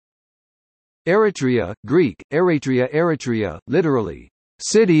Eretria, Greek, Eretria, literally,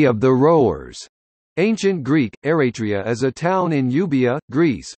 city of the rowers. Ancient Greek, Eretria is a town in Euboea,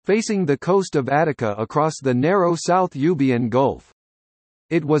 Greece, facing the coast of Attica across the narrow South Euboean Gulf.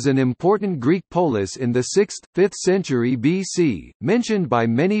 It was an important Greek polis in the 6th–5th century BC, mentioned by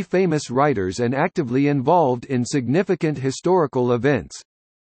many famous writers and actively involved in significant historical events.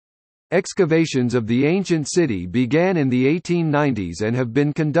 Excavations of the ancient city began in the 1890s and have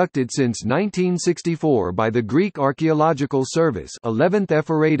been conducted since 1964 by the Greek Archaeological Service 11th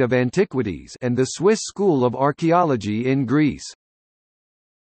Ephorate of Antiquities and the Swiss School of Archaeology in Greece.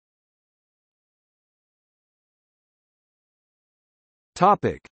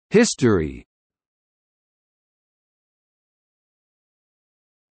 History.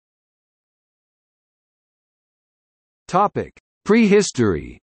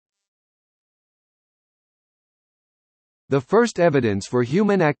 Prehistory. The first evidence for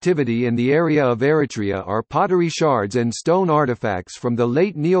human activity in the area of Eretria are pottery shards and stone artifacts from the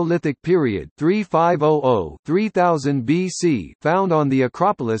late Neolithic period 3500–3000 BC found on the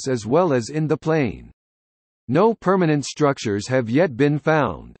Acropolis as well as in the plain. No permanent structures have yet been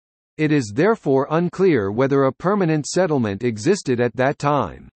found. It is therefore unclear whether a permanent settlement existed at that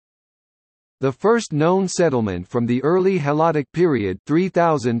time. The first known settlement from the early Helladic period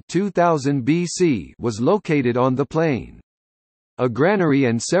 3000–2000 BC was located on the plain. A granary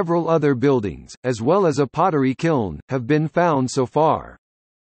and several other buildings, as well as a pottery kiln, have been found so far.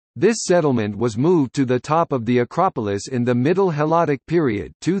 This settlement was moved to the top of the Acropolis in the Middle Helladic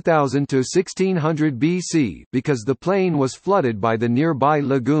period 2000 to 1600 BC because the plain was flooded by the nearby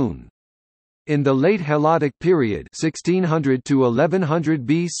lagoon. In the late Helladic period 1600 to 1100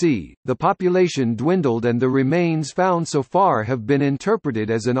 BC, the population dwindled and the remains found so far have been interpreted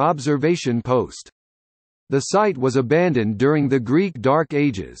as an observation post. The site was abandoned during the Greek Dark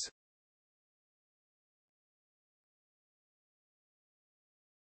Ages.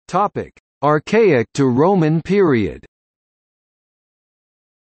 Archaic to Roman period.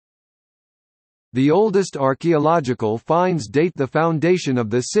 The oldest archaeological finds date the foundation of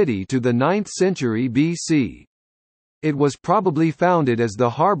the city to the 9th century BC. It was probably founded as the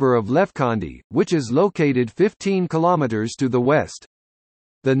harbour of Lefkandi, which is located 15 kilometers to the west.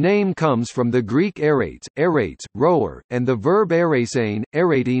 The name comes from the Greek erates, rower, and the verb erasein,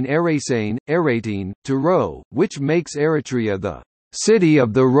 to row, which makes Eretria the city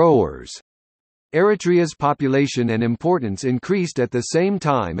of the rowers. Eretria's population and importance increased at the same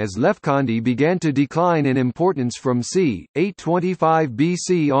time as Lefkandi began to decline in importance from c. 825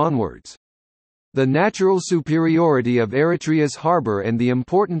 BC onwards. The natural superiority of Eretria's harbour and the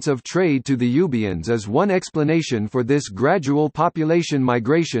importance of trade to the Euboeans is one explanation for this gradual population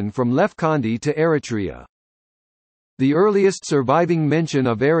migration from Lefkandi to Eretria. The earliest surviving mention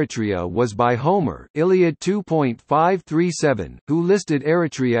of Eretria was by Homer, Iliad 2.537, who listed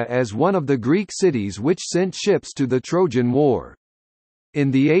Eretria as one of the Greek cities which sent ships to the Trojan War. In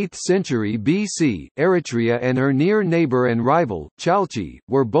the 8th century BC, Eretria and her near neighbour and rival, Chalchi,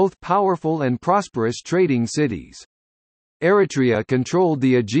 were both powerful and prosperous trading cities. Eretria controlled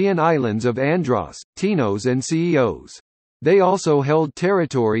the Aegean islands of Andros, Tinos and Chios. They also held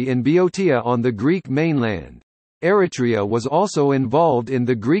territory in Boeotia on the Greek mainland. Eretria was also involved in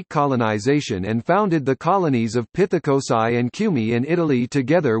the Greek colonization and founded the colonies of Pithecusae and Cumae in Italy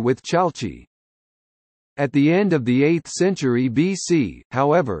together with Chalchi. At the end of the 8th century BC,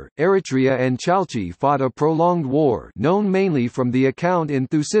 however, Eretria and Chalchi fought a prolonged war known mainly from the account in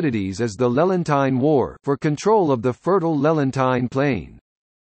Thucydides as the Lelantine War for control of the fertile Lelantine plain.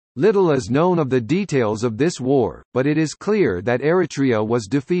 Little is known of the details of this war, but it is clear that Eretria was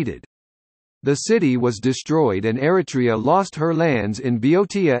defeated. The city was destroyed and Eretria lost her lands in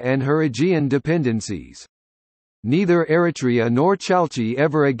Boeotia and her Aegean dependencies. Neither Eretria nor Chalchi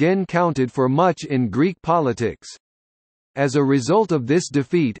ever again counted for much in Greek politics. As a result of this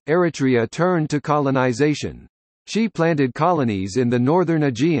defeat, Eretria turned to colonization. She planted colonies in the northern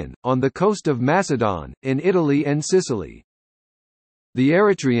Aegean, on the coast of Macedon, in Italy and Sicily. The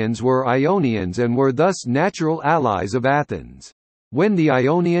Eretrians were Ionians and were thus natural allies of Athens. When the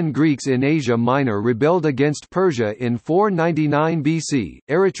Ionian Greeks in Asia Minor rebelled against Persia in 499 BC,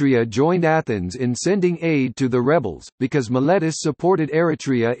 Eretria joined Athens in sending aid to the rebels, because Miletus supported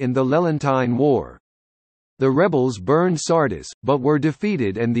Eretria in the Lelantine War. The rebels burned Sardis, but were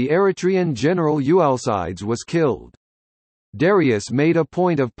defeated and the Eretrian general Eualcides was killed. Darius made a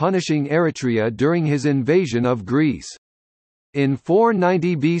point of punishing Eretria during his invasion of Greece. In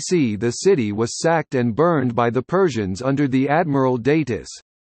 490 BC the city was sacked and burned by the Persians under the admiral Datis.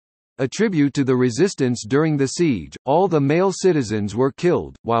 a tribute to the resistance during the siege. All the male citizens were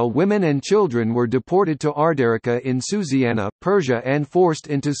killed, while women and children were deported to Ardarica in Susiana, Persia, and forced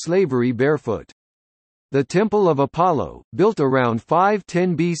into slavery barefoot. The Temple of Apollo, built around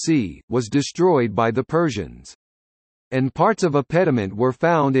 510 BC, was destroyed by the Persians. And parts of a pediment were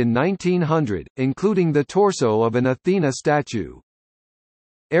found in 1900, including the torso of an Athena statue.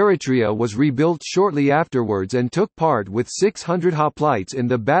 Eretria was rebuilt shortly afterwards and took part with 600 hoplites in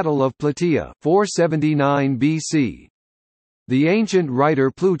the Battle of Plataea 479 BC. The ancient writer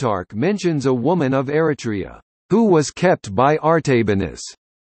Plutarch mentions a woman of Eretria, who was kept by Artabanus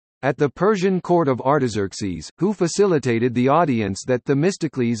at the Persian court of Artaxerxes, who facilitated the audience that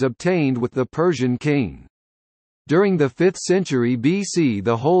Themistocles obtained with the Persian king. During the 5th century BC,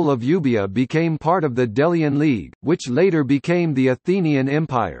 the whole of Euboea became part of the Delian League, which later became the Athenian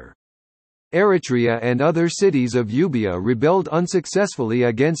Empire. Eretria and other cities of Euboea rebelled unsuccessfully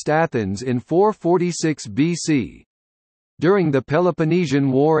against Athens in 446 BC. During the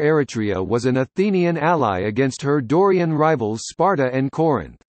Peloponnesian War, Eretria was an Athenian ally against her Dorian rivals Sparta and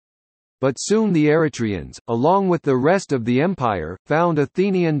Corinth. But soon the Eretrians, along with the rest of the empire, found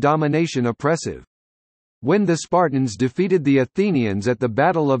Athenian domination oppressive. When the Spartans defeated the Athenians at the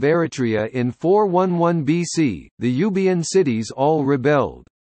Battle of Eretria in 411 BC, the Euboean cities all rebelled.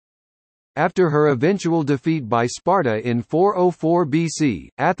 After her eventual defeat by Sparta in 404 BC,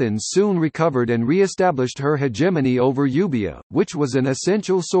 Athens soon recovered and re-established her hegemony over Euboea, which was an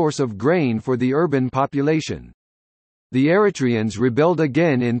essential source of grain for the urban population. The Eretrians rebelled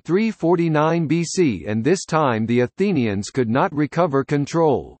again in 349 BC, and this time the Athenians could not recover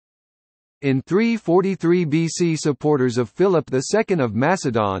control. In 343 BC, supporters of Philip II of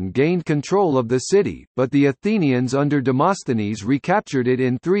Macedon gained control of the city, but the Athenians under Demosthenes recaptured it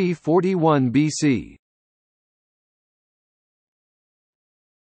in 341 BC.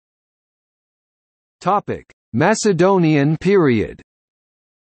 Macedonian period.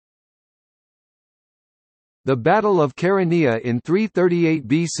 The Battle of Chaeronea in 338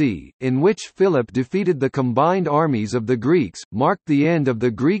 BC, in which Philip defeated the combined armies of the Greeks, marked the end of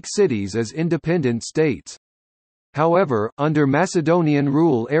the Greek cities as independent states. However, under Macedonian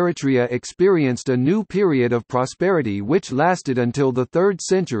rule, Eretria experienced a new period of prosperity which lasted until the 3rd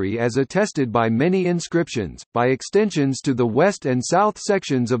century, as attested by many inscriptions, by extensions to the west and south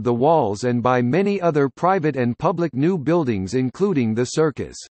sections of the walls, and by many other private and public new buildings including the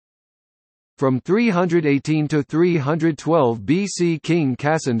circus. From 318 to 312 BC, King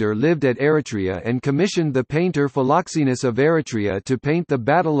Cassander lived at Eretria and commissioned the painter Philoxenus of Eretria to paint the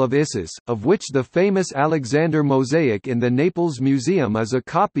Battle of Issus, of which the famous Alexander mosaic in the Naples Museum is a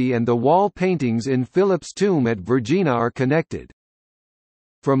copy, and the wall paintings in Philip's tomb at Vergina are connected.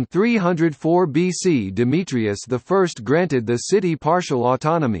 From 304 BC, Demetrius I granted the city partial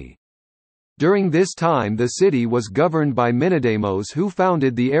autonomy. During this time the city was governed by Menedemos, who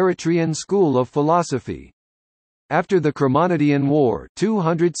founded the Eretrian school of philosophy. After the Chremonidean War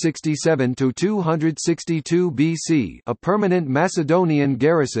 267–262 BC, a permanent Macedonian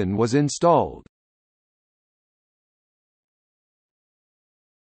garrison was installed.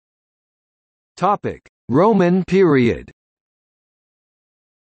 Roman period.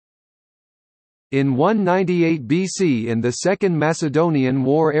 In 198 BC, in the Second Macedonian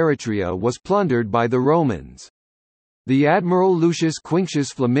War, Eretria was plundered by the Romans. The admiral Lucius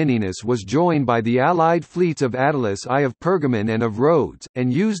Quinctius Flamininus was joined by the allied fleets of Attalus I of Pergamon and of Rhodes,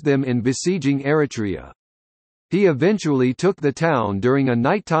 and used them in besieging Eretria. He eventually took the town during a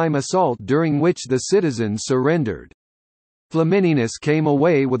nighttime assault during which the citizens surrendered. Flamininus came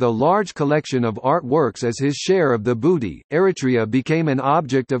away with a large collection of artworks as his share of the booty. Eretria became an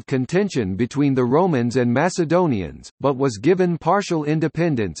object of contention between the Romans and Macedonians, but was given partial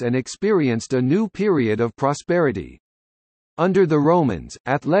independence and experienced a new period of prosperity. Under the Romans,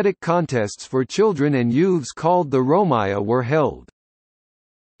 athletic contests for children and youths called the Romia were held.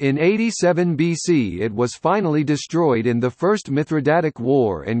 In 87 BC it was finally destroyed in the First Mithridatic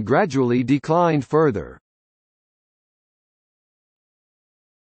War and gradually declined further.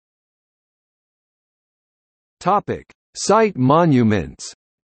 Site monuments.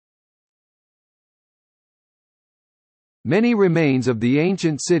 Many remains of the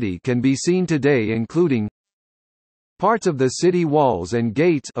ancient city can be seen today, including parts of the city walls and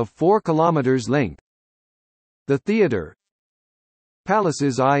gates of 4 km length, the theatre,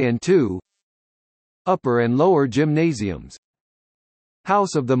 palaces I and II, upper and lower gymnasiums,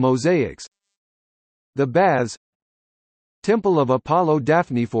 house of the mosaics, the baths, temple of Apollo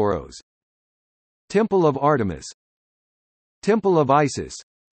Daphnephoros, Temple of Artemis, Temple of Isis,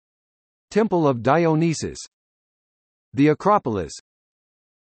 Temple of Dionysus, the Acropolis,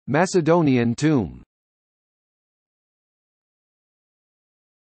 Macedonian tomb.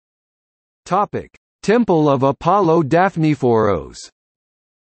 Topic: Temple of Apollo Daphnephoros.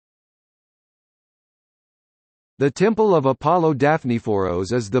 The Temple of Apollo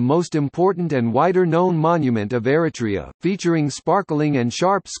Daphnephoros is the most important and wider-known monument of Eretria, featuring sparkling and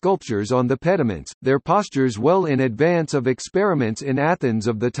sharp sculptures on the pediments, their postures well in advance of experiments in Athens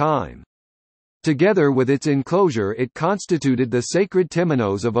of the time. Together with its enclosure it constituted the sacred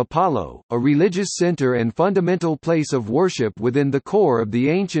temenos of Apollo, a religious center and fundamental place of worship within the core of the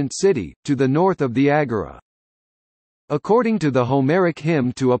ancient city, to the north of the Agora. According to the Homeric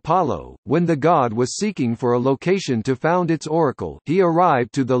hymn to Apollo, when the god was seeking for a location to found its oracle, he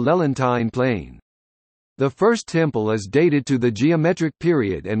arrived to the Lelantine plain. The first temple is dated to the geometric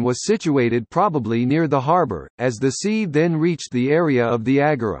period and was situated probably near the harbor, as the sea then reached the area of the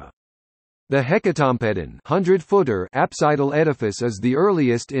Agora. The Hecatompedon 100-footer apsidal edifice is the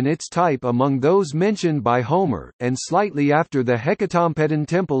earliest in its type among those mentioned by Homer, and slightly after the Hecatompedon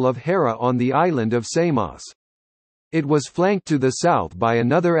temple of Hera on the island of Samos. It was flanked to the south by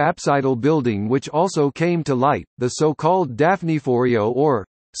another apsidal building which also came to light, the so-called Daphnephorio or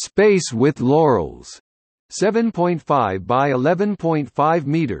space with laurels. 7.5 by 11.5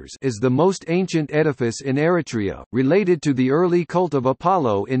 meters is the most ancient edifice in Eretria, related to the early cult of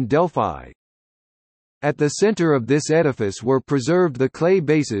Apollo in Delphi. At the center of this edifice were preserved the clay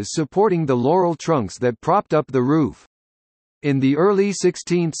bases supporting the laurel trunks that propped up the roof. In the early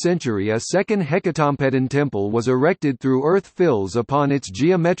 16th century a second Hecatompedon temple was erected through earth fills upon its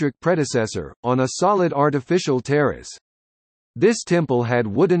geometric predecessor, on a solid artificial terrace. This temple had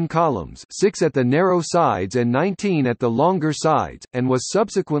wooden columns, 6 at the narrow sides and 19 at the longer sides, and was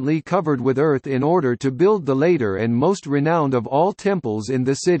subsequently covered with earth in order to build the later and most renowned of all temples in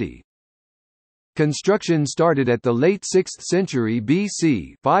the city. Construction started at the late 6th century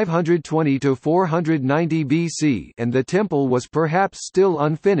BC 520 to 490 BC and the temple was perhaps still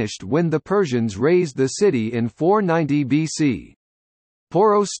unfinished when the Persians razed the city in 490 BC.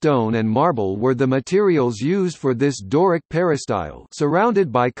 Poros stone and marble were the materials used for this Doric peristyle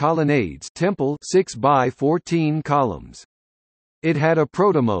surrounded by colonnades temple 6 by 14 columns. It had a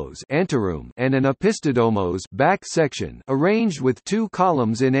protomos anteroom and an opistodomos back section arranged with 2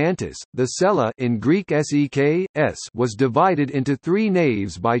 columns in antis. The cella in Greek seks was divided into 3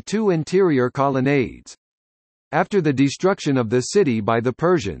 naves by 2 interior colonnades. After the destruction of the city by the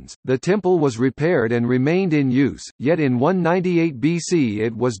Persians, the temple was repaired and remained in use, yet in 198 BC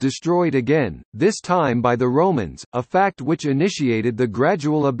it was destroyed again, this time by the Romans, a fact which initiated the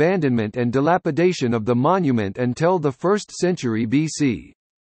gradual abandonment and dilapidation of the monument until the 1st century BC.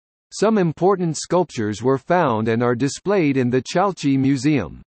 Some important sculptures were found and are displayed in the Chalchi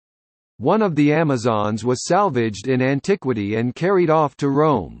Museum. One of the Amazons was salvaged in antiquity and carried off to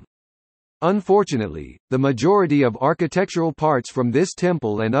Rome. Unfortunately, the majority of architectural parts from this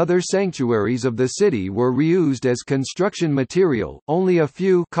temple and other sanctuaries of the city were reused as construction material. Only a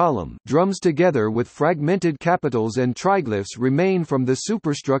few column drums together with fragmented capitals and triglyphs remain from the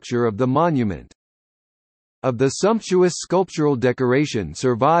superstructure of the monument. Of the sumptuous sculptural decoration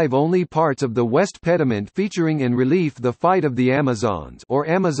survive only parts of the west pediment featuring in relief the fight of the Amazons or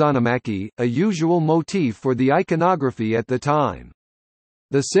Amazonomachy, a usual motif for the iconography at the time.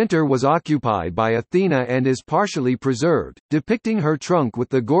 The center was occupied by Athena and is partially preserved, depicting her trunk with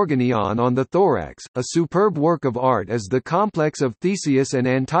the gorgonion on the thorax. A superb work of art is the complex of Theseus and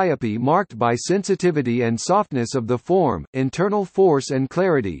Antiope, marked by sensitivity and softness of the form, internal force and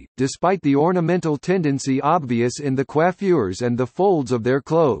clarity, despite the ornamental tendency obvious in the coiffures and the folds of their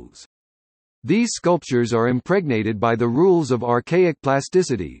clothes. These sculptures are impregnated by the rules of archaic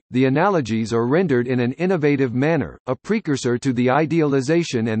plasticity, the analogies are rendered in an innovative manner, a precursor to the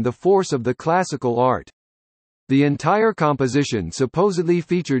idealization and the force of the classical art. The entire composition supposedly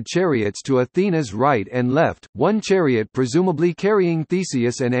featured chariots to Athena's right and left, one chariot presumably carrying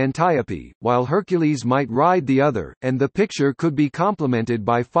Theseus and Antiope, while Hercules might ride the other, and the picture could be complemented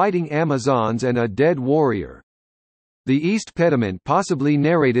by fighting Amazons and a dead warrior. The east pediment possibly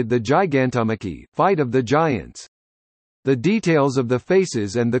narrated the Gigantomachy, fight of the giants. The details of the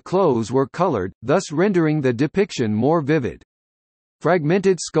faces and the clothes were colored, thus rendering the depiction more vivid.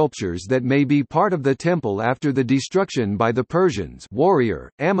 Fragmented sculptures that may be part of the temple after the destruction by the Persians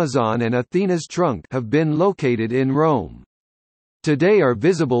warrior, Amazon and Athena's trunk have been located in Rome. Today are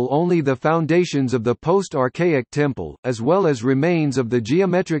visible only the foundations of the post-archaic temple, as well as remains of the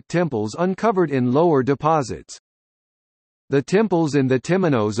geometric temples uncovered in lower deposits. The temples in the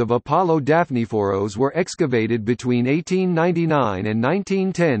temenos of Apollo Daphnephoros were excavated between 1899 and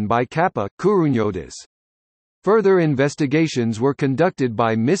 1910 by Kappa Kourouniotis. Further investigations were conducted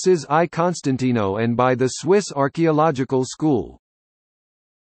by Mrs. I. Constantino and by the Swiss Archaeological School.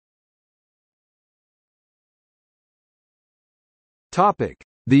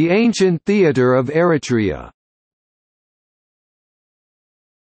 The ancient theatre of Eretria.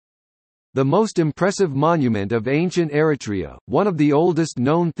 The most impressive monument of ancient Eretria, one of the oldest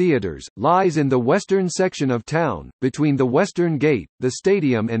known theatres, lies in the western section of town, between the Western Gate, the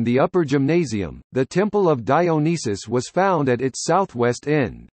Stadium and the Upper Gymnasium. The Temple of Dionysus was found at its southwest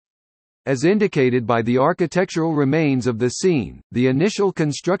end. As indicated by the architectural remains of the scene, the initial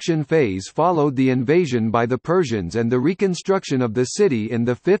construction phase followed the invasion by the Persians and the reconstruction of the city in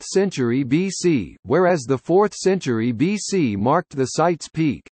the 5th century BC, whereas the 4th century BC marked the site's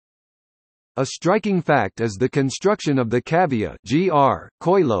peak. A striking fact is the construction of the cavea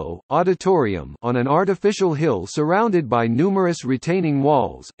Koilo, auditorium on an artificial hill surrounded by numerous retaining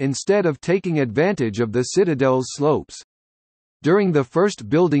walls, instead of taking advantage of the citadel's slopes. During the first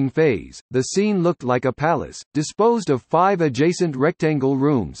building phase, the scene looked like a palace, disposed of 5 adjacent rectangle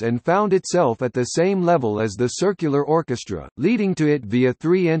rooms and found itself at the same level as the circular orchestra, leading to it via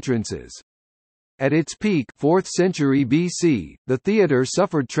 3 entrances. At its peak 4th century BC, the theatre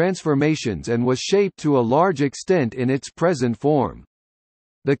suffered transformations and was shaped to a large extent in its present form.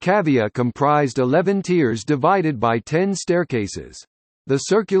 The cavea comprised 11 tiers divided by 10 staircases. The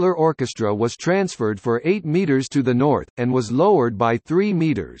circular orchestra was transferred for 8 meters to the north, and was lowered by 3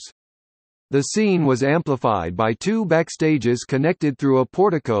 meters. The scene was amplified by 2 backstages connected through a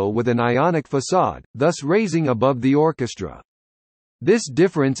portico with an Ionic facade, thus raising above the orchestra. This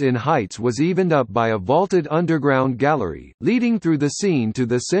difference in heights was evened up by a vaulted underground gallery, leading through the scene to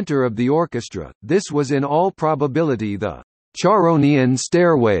the center of the orchestra. This was in all probability the Charonian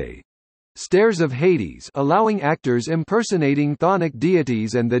stairway, stairs of Hades, allowing actors impersonating chthonic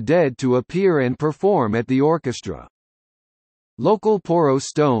deities and the dead to appear and perform at the orchestra. Local poros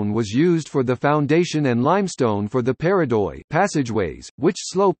stone was used for the foundation and limestone for the peridoi passageways, which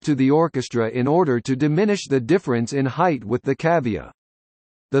sloped to the orchestra in order to diminish the difference in height with the cavea.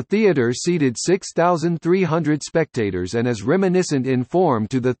 The theatre seated 6,300 spectators and is reminiscent in form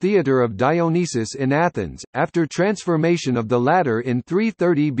to the theatre of Dionysus in Athens, after transformation of the latter in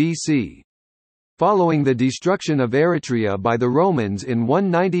 330 BC. Following the destruction of Eretria by the Romans in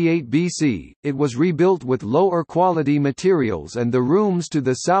 198 BC, it was rebuilt with lower quality materials, and the rooms to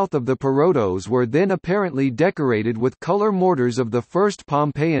the south of the Parotos were then apparently decorated with color mortars of the first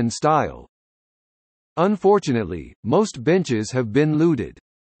Pompeian style. Unfortunately, most benches have been looted.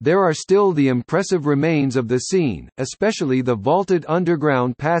 There are still the impressive remains of the scene, especially the vaulted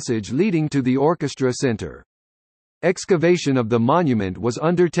underground passage leading to the orchestra center. Excavation of the monument was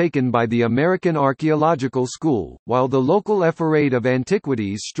undertaken by the American Archaeological School, while the local Ephorate of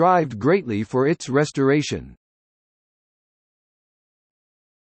Antiquities strived greatly for its restoration.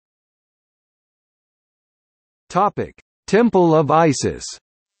 Temple of Isis.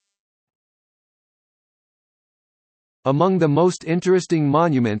 Among the most interesting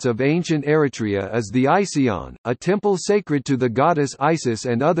monuments of ancient Eretria is the Ision, a temple sacred to the goddess Isis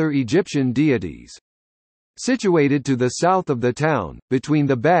and other Egyptian deities. Situated to the south of the town, between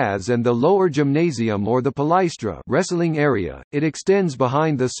the baths and the lower gymnasium or the palaestra wrestling area, it extends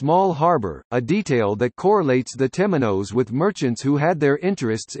behind the small harbour, a detail that correlates the Temenos with merchants who had their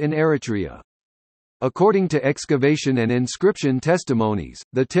interests in Eretria. According to excavation and inscription testimonies,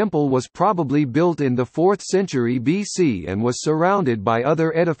 the temple was probably built in the 4th century BC and was surrounded by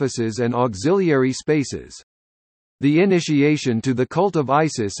other edifices and auxiliary spaces. The initiation to the cult of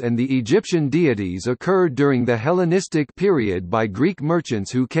Isis and the Egyptian deities occurred during the Hellenistic period by Greek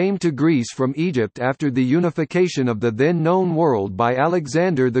merchants who came to Greece from Egypt after the unification of the then-known world by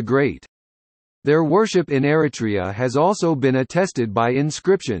Alexander the Great. Their worship in Eretria has also been attested by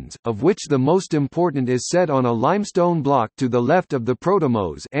inscriptions, of which the most important is set on a limestone block to the left of the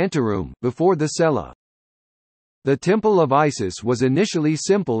protomos anteroom, before the cella. The Temple of Isis was initially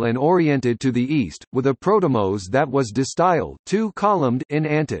simple and oriented to the east, with a protomos that was distyle, 2-columned, in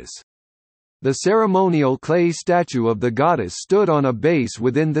antis. The ceremonial clay statue of the goddess stood on a base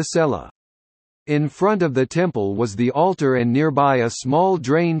within the cella. In front of the temple was the altar and nearby a small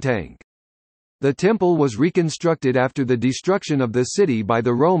drain tank. The temple was reconstructed after the destruction of the city by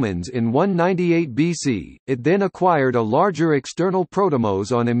the Romans in 198 BC. It then acquired a larger external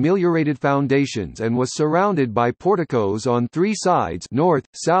protomos on ameliorated foundations and was surrounded by porticos on 3 sides: north,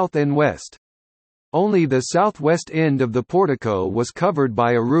 south and west. Only the southwest end of the portico was covered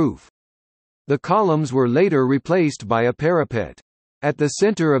by a roof. The columns were later replaced by a parapet. At the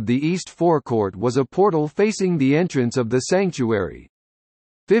center of the east forecourt was a portal facing the entrance of the sanctuary.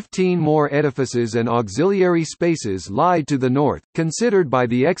 15 more edifices and auxiliary spaces lie to the north, considered by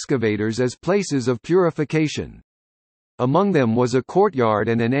the excavators as places of purification. Among them was a courtyard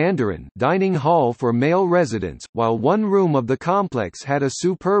and an andiron dining hall for male residents, while one room of the complex had a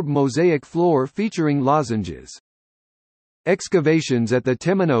superb mosaic floor featuring lozenges. Excavations at the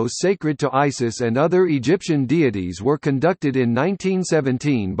Temenos sacred to Isis and other Egyptian deities were conducted in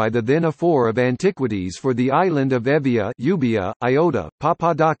 1917 by the then Afor of Antiquities for the island of Evia, Euboea, Iota,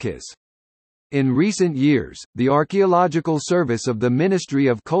 Papadakis. In recent years, the Archaeological Service of the Ministry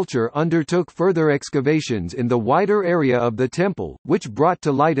of Culture undertook further excavations in the wider area of the temple, which brought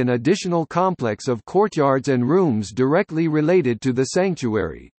to light an additional complex of courtyards and rooms directly related to the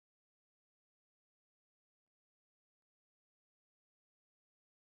sanctuary.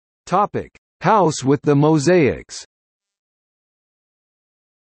 House with the mosaics.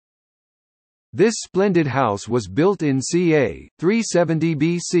 This splendid house was built in ca. 370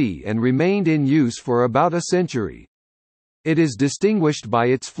 BC and remained in use for about a century. It is distinguished by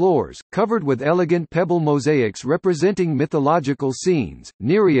its floors, covered with elegant pebble mosaics representing mythological scenes,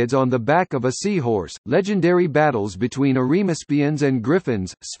 nereids on the back of a seahorse, legendary battles between Arimaspians and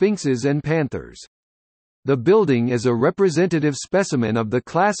griffins, sphinxes and panthers. The building is a representative specimen of the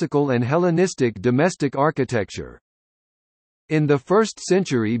classical and Hellenistic domestic architecture. In the 1st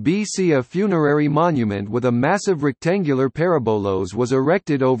century BC, a funerary monument with a massive rectangular parabolos was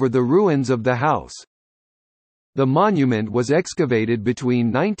erected over the ruins of the house. The monument was excavated between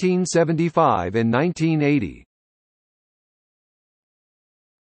 1975 and 1980.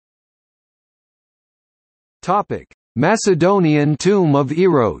 Macedonian tomb of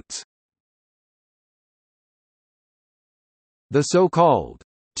Erotes. The so-called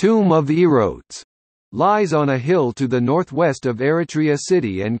Tomb of Erotes lies on a hill to the northwest of Eretria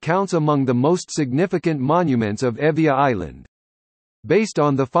city and counts among the most significant monuments of Evia Island. Based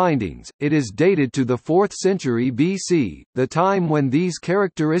on the findings, it is dated to the 4th century BC, the time when these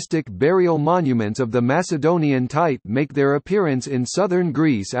characteristic burial monuments of the Macedonian type make their appearance in southern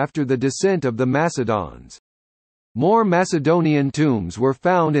Greece after the descent of the Macedons. More Macedonian tombs were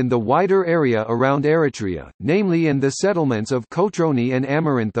found in the wider area around Eretria, namely in the settlements of Kotroni and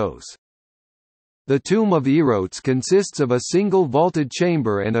Amaranthos. The tomb of Erotes consists of a single vaulted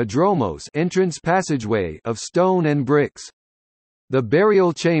chamber and a dromos entrance passageway of stone and bricks. The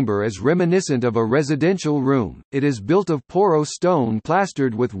burial chamber is reminiscent of a residential room. It is built of porous stone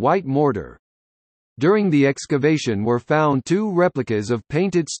plastered with white mortar. During the excavation were found 2 replicas of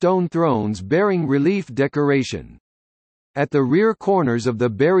painted stone thrones bearing relief decoration. At the rear corners of the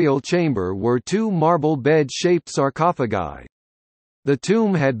burial chamber were 2 marble bed-shaped sarcophagi. The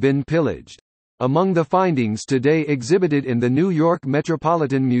tomb had been pillaged. Among the findings today exhibited in the New York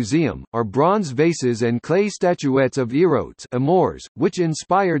Metropolitan Museum, are bronze vases and clay statuettes of Erotes, Amors, which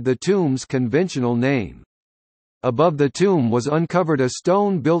inspired the tomb's conventional name. Above the tomb was uncovered a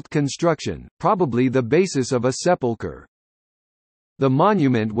stone-built construction, probably the basis of a sepulchre. The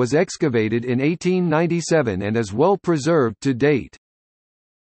monument was excavated in 1897 and is well preserved to date.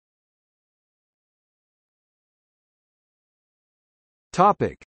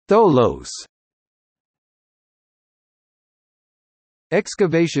 Tholos.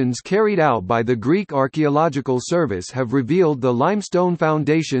 Excavations carried out by the Greek Archaeological Service have revealed the limestone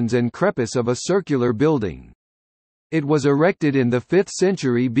foundations and crepice of a circular building. It was erected in the 5th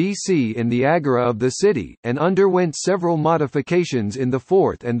century BC in the agora of the city, and underwent several modifications in the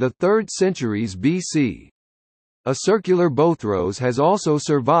 4th and the 3rd centuries BC. A circular bothros has also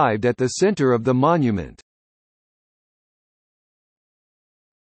survived at the center of the monument.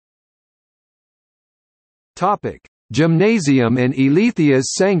 Gymnasium and Eileithyia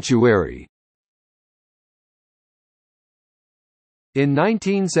sanctuary. In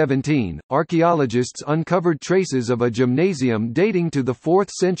 1917, archaeologists uncovered traces of a gymnasium dating to the 4th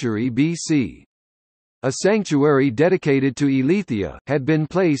century BC. A sanctuary dedicated to Eileithyia had been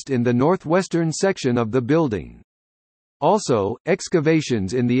placed in the northwestern section of the building. Also,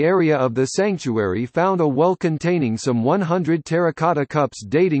 excavations in the area of the sanctuary found a well containing some 100 terracotta cups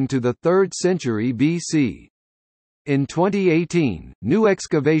dating to the 3rd century BC. In 2018, new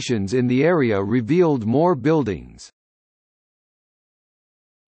excavations in the area revealed more buildings.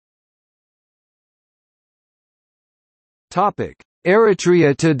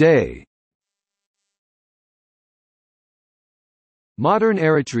 Eretria today. Modern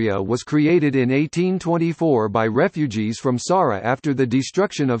Eretria was created in 1824 by refugees from Sara after the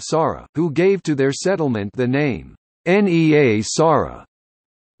destruction of Sara, who gave to their settlement the name Nea Sara.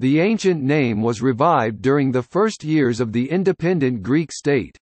 The ancient name was revived during the first years of the independent Greek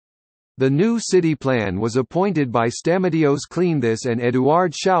state. The new city plan was appointed by Stamatios Cleanthis and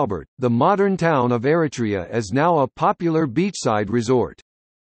Eduard Schaubert. The modern town of Eretria is now a popular beachside resort.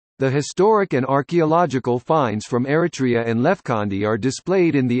 The historic and archaeological finds from Eretria and Lefkandi are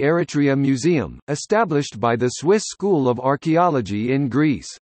displayed in the Eretria Museum, established by the Swiss School of Archaeology in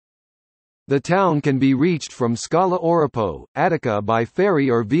Greece. The town can be reached from Skala Oripo, Attica by ferry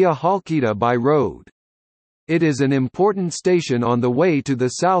or via Halkida by road. It is an important station on the way to the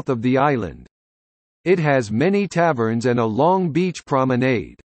south of the island. It has many taverns and a long beach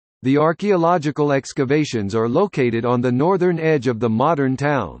promenade. The archaeological excavations are located on the northern edge of the modern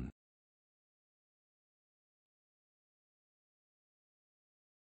town.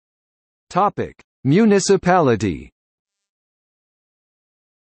 Topic: Municipality.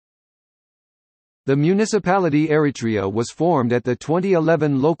 The Municipality Eretria was formed at the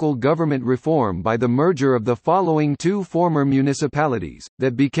 2011 local government reform by the merger of the following two former municipalities,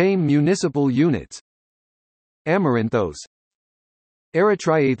 that became municipal units. Amaranthos.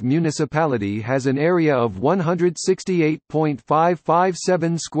 Eretriath municipality has an area of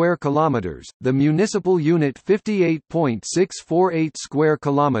 168.557 square kilometers, the municipal unit 58.648 square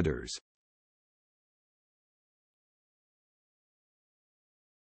kilometers.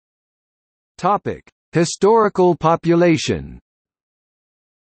 Topic: Historical population.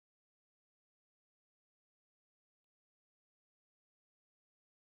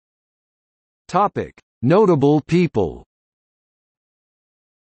 Topic: Notable people.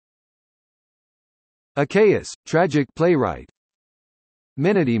 Achaeus, tragic playwright.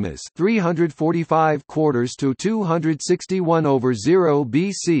 Menedemus 345 quarters to 261 over 0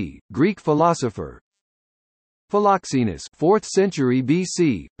 BC, Greek philosopher. Philoxenus 4th century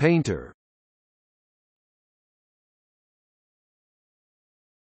BC, painter.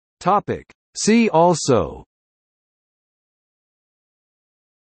 Topic: See also.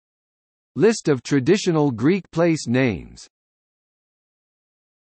 List of traditional Greek place names.